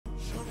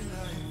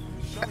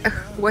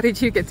What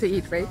did you get to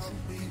eat, Rach?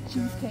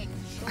 Cheesecake.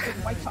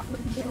 White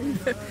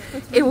chocolate.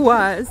 It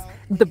was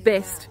the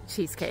best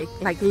cheesecake,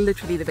 like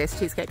literally the best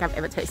cheesecake I've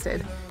ever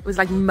tasted. It was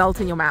like melt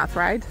in your mouth,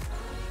 right?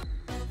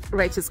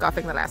 Rach is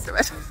scoffing the last of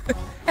it.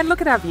 And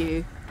look at our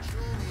view.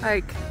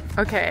 Like,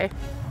 okay.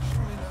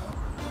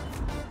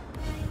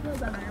 Well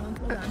done, Ireland.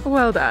 Well done.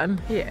 Well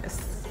done,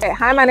 yes. Okay,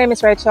 hi, my name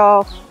is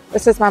Rachel.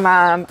 This is my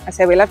mom. I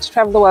say we love to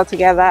travel the world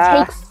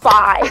together. Take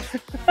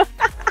 5.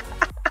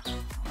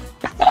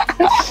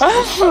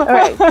 All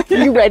right,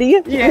 you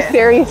ready? Yeah. You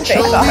serious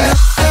face off.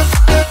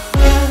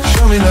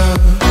 Show me love.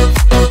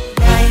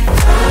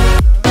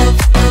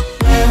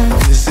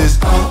 This is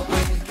all we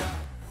got.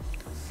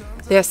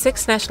 There are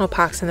 6 national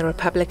parks in the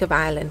Republic of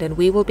Ireland, and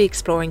we will be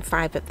exploring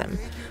 5 of them.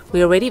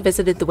 We already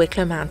visited the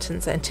Wicklow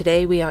Mountains, and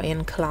today we are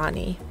in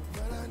Killarney.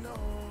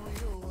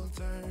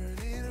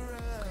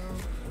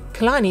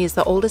 Killarney is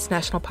the oldest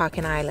national park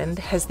in Ireland,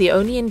 has the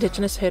only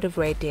indigenous herd of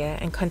red deer,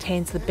 and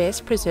contains the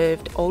best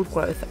preserved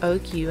old-growth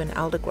oak, yew and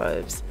alder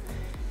groves.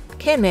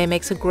 Killarney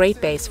makes a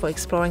great base for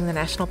exploring the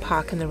national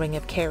park in the Ring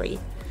of Kerry.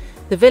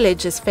 The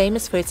village is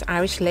famous for its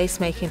Irish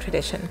lace-making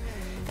tradition,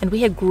 and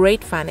we had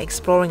great fun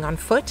exploring on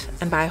foot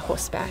and by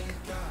horseback.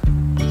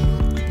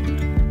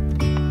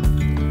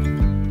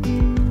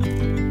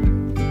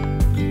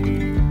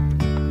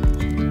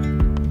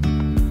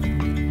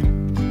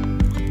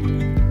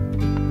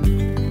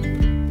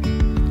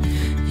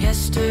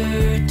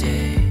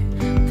 Yesterday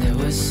there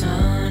was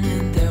sun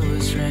and there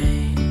was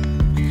rain,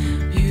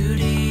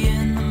 beauty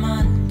in the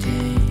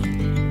mundane.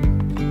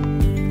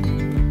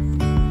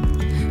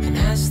 And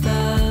as the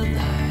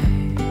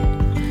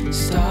light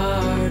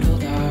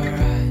startled our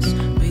eyes,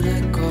 we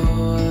let go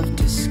of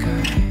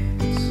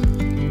disguise.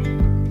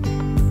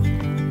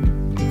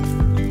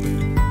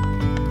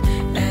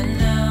 And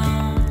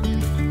now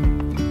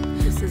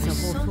This is a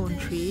hawthorn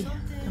tree,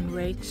 and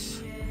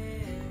Rach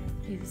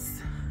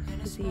is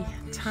busy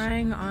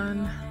tying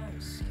on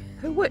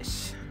her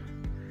wish.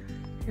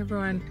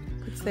 Everyone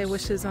puts their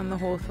wishes on the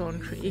hawthorn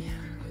tree.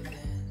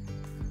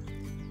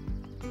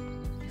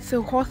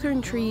 So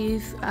hawthorn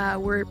trees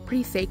were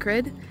pretty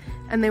sacred,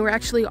 and they were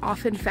actually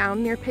often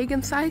found near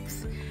pagan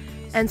sites.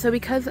 And so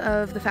because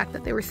of the fact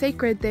that they were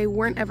sacred, they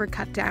weren't ever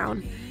cut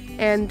down.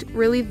 And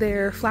really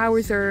their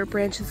flowers or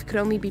branches could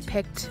only be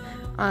picked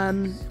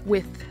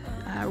with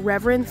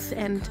reverence,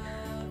 and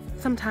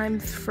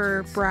sometimes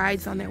for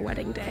brides on their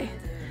wedding day.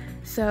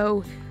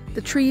 So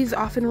the trees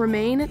often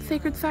remain at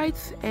sacred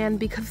sites, and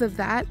because of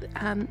that,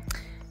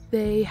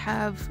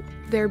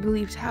 they're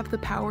believed to have the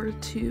power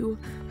to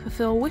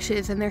fulfill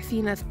wishes, and they're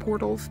seen as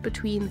portals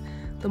between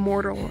the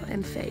mortal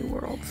and fey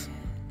worlds.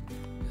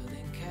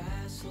 building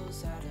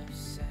castles out of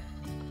sand,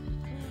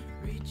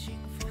 reaching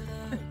for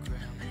the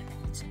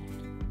ground.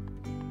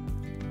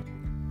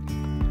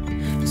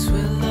 As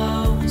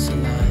willows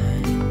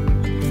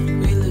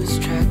align, we lose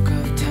track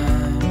of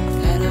time.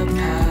 Head up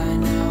high,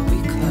 now we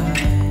climb.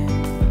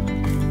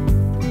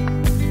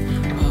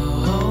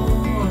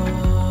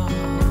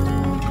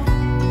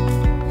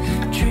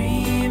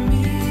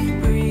 Dreamy,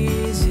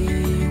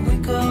 breezy, we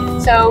go.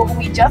 So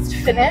we just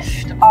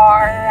finished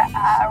our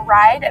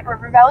ride at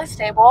River Valley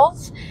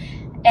Stables,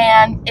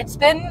 and it's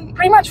been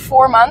pretty much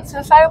 4 months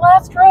since I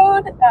last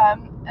rode,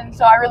 and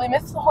so I really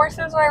missed the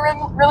horses, and I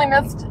really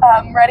missed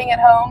riding at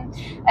home.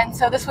 And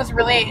so this was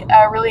really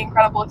a really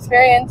incredible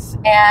experience,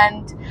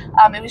 and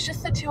it was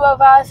just the 2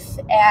 of us,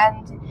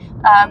 and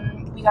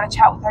we got to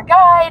chat with our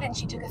guide, and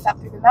she took us up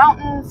through the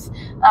mountains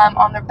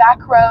on the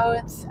back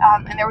roads,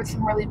 and there were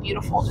some really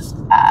beautiful just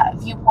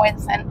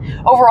viewpoints, and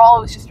overall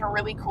it was just a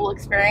really cool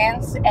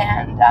experience,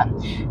 and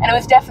it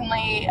was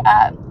definitely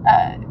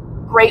a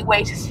great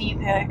way to see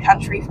the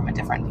country from a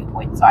different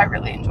viewpoint, so I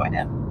really enjoyed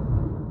it.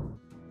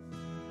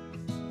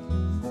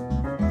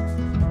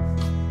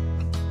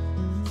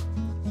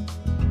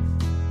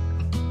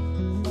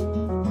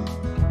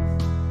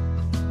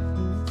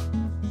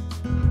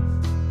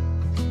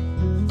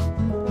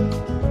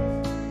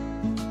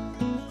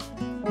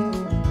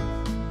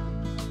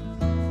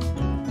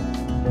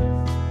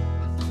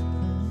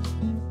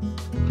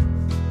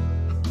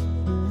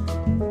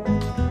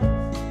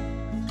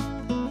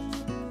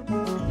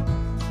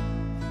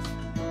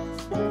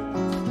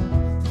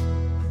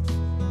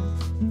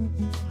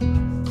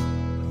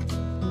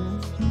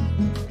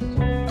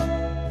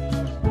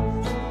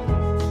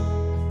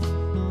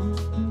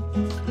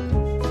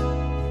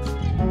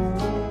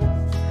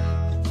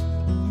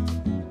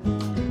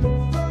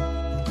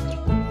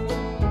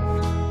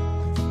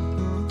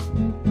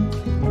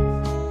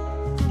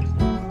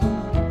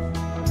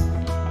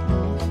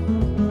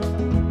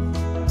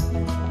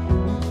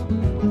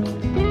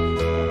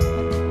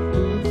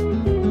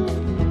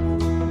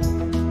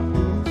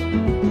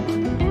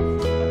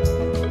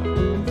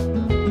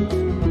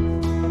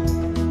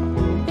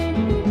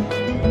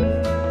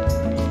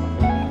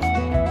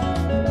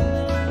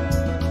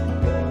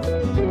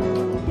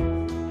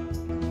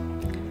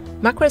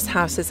 Muckross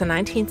House is a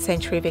 19th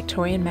century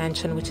Victorian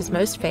mansion which is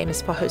most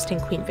famous for hosting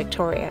Queen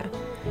Victoria.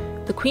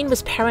 The Queen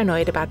was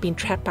paranoid about being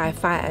trapped by a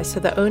fire, so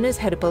the owners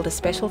had to build a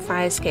special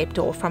fire escape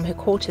door from her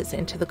quarters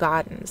into the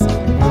gardens.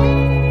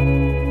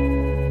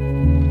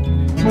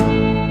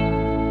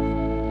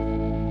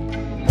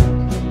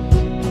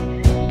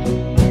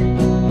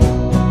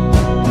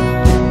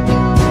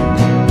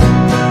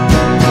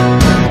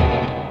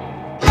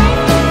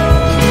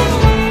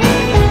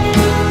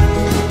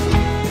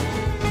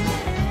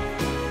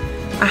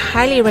 I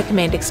highly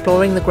recommend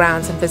exploring the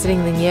grounds and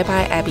visiting the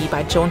nearby abbey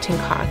by jaunting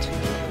cart.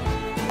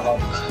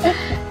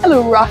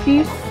 Hello,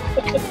 Rocky.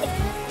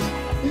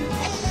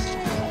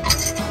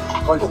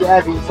 Oh, it's the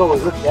abbey, it's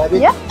always with the abbey?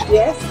 Yeah.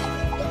 Yes.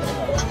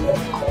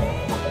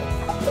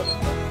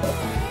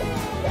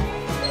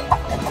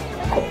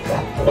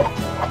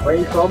 Where are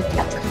you from?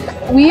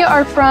 We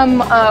are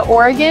from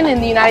Oregon in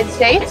the United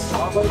States.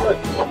 Oh, very good.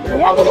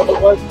 Yeah. How long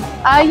it was?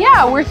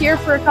 Yeah, we're here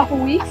for a couple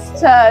weeks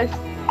to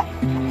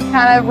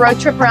kind of road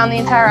trip around the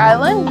entire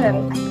island.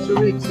 And 2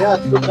 weeks, yeah,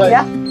 it's good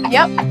time.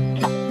 yeah, yep.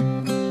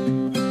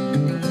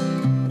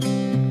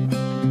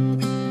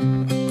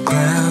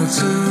 Clouds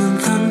and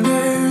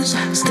thunders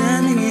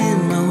standing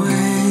in my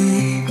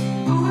way,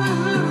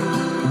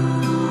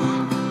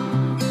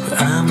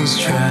 but I must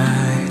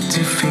try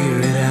to figure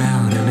it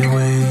out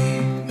anyway.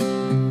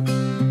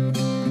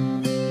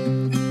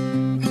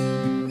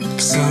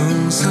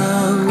 Songs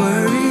of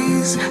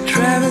worries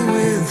travel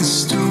with the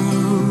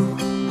storm,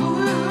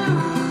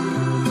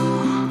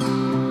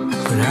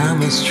 but I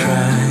must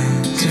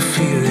try to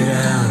figure it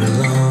out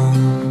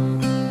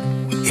alone.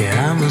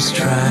 Yeah, I must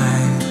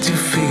try to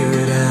figure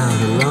it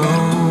out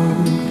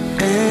alone.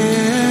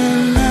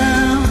 And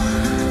now,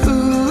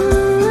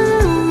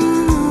 ooh,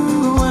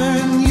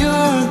 when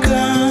you're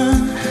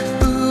gone,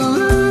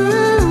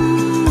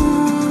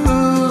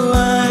 ooh, I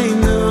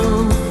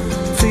know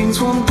things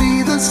won't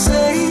be the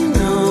same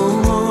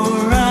no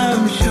more,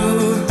 I'm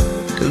sure.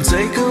 It'll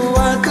take a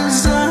while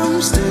 'cause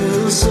I'm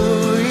still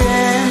sore, yeah.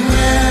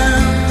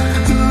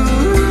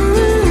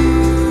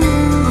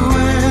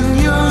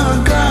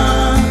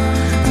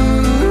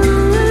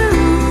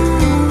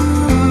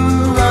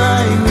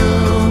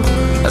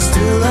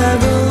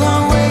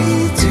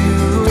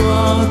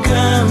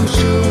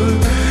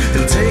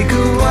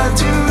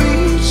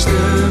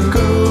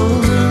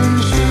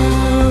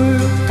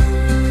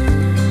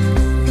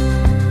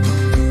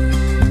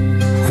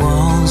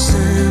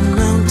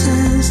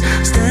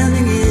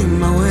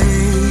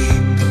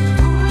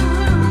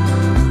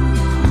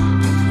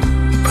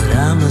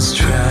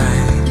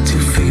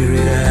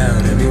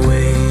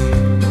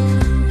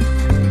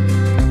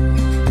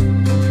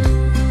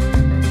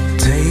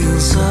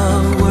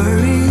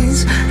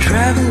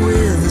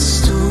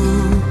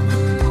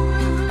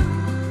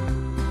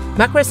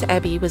 Muckross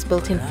Abbey was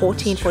built in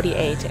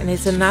 1448 and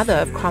is another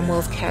of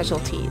Cromwell's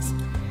casualties.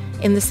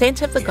 In the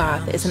centre of the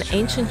garth is an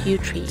ancient yew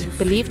tree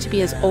believed to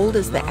be as old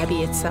as the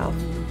abbey itself.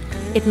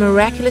 It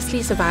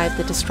miraculously survived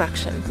the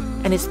destruction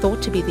and is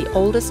thought to be the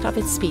oldest of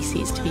its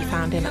species to be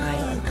found in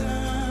Ireland.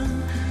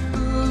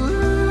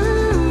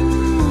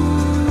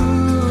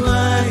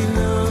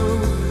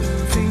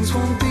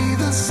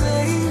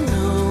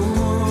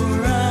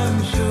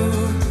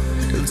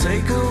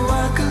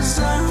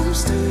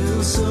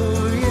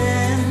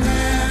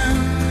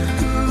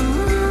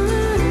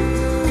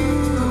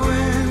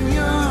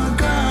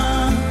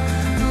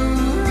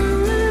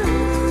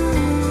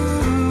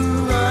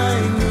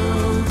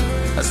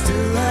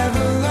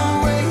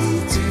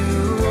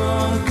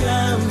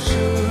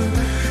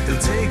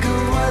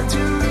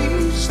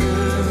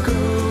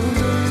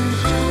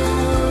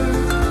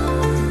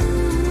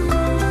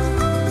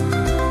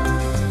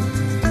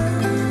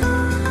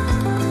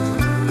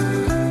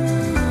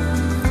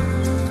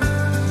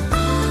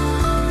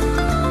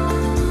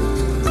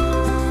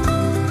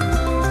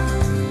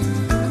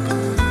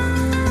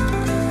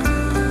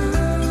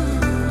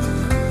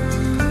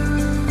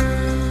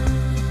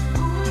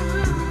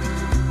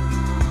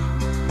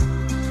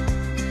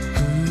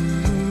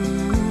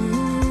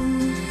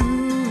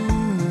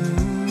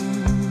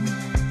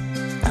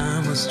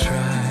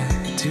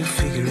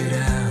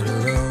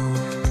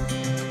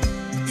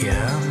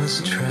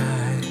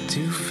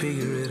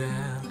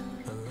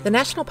 The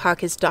national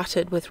park is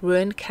dotted with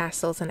ruined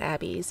castles and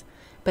abbeys,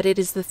 but it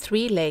is the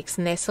three lakes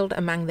nestled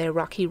among their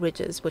rocky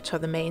ridges which are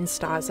the main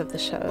stars of the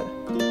show.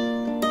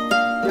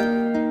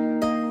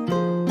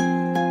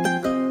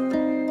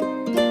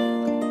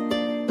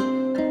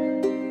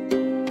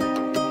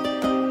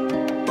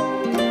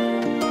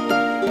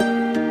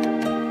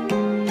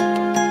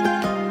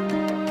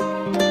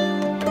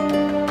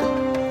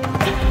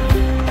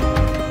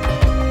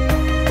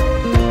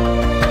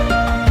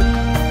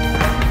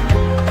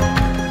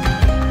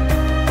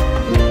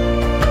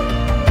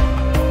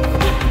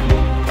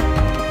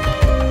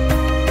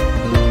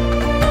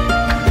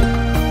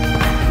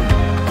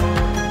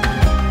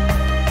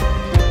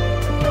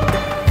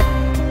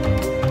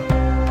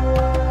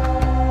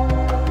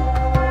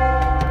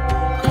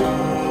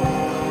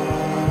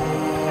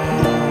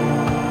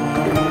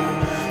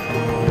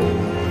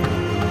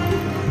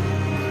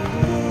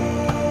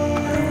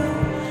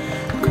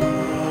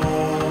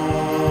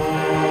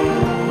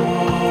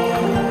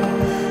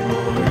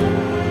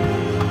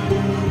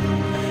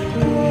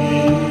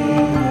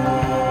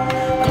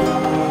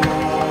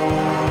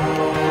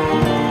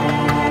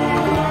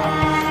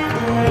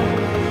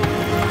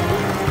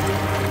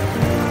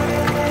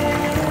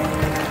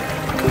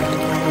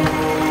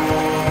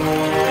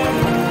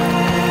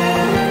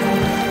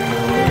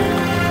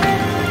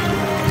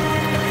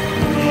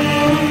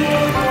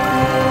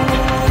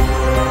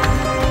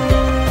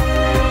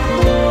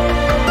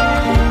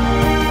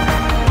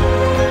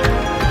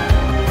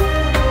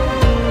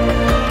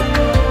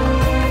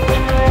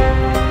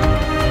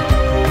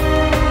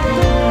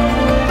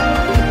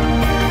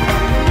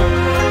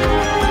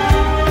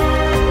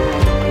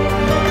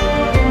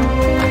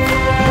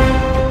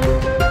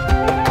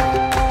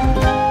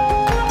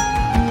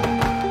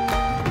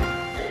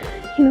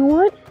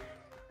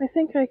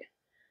 think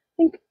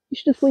you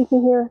should just leave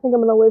me here. I think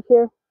I'm gonna live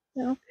here.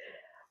 You know,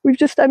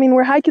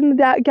 we're hiking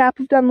the Gap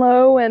of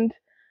Dunlow, and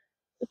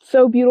it's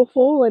so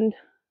beautiful, and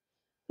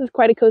this is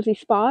quite a cozy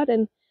spot.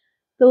 And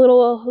the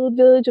little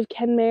village of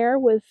Kenmare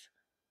was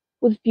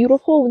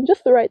beautiful and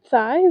just the right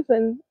size,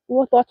 and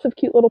with lots of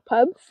cute little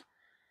pubs.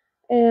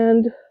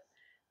 And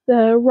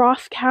the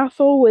Ross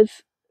Castle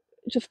was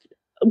just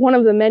one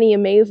of the many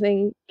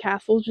amazing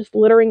castles, just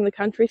littering the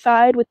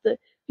countryside with the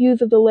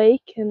views of the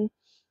lake. And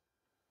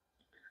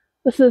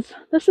this is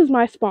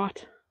my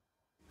spot.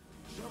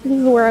 This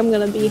is where I'm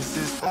gonna be.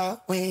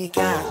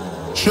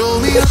 Show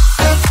me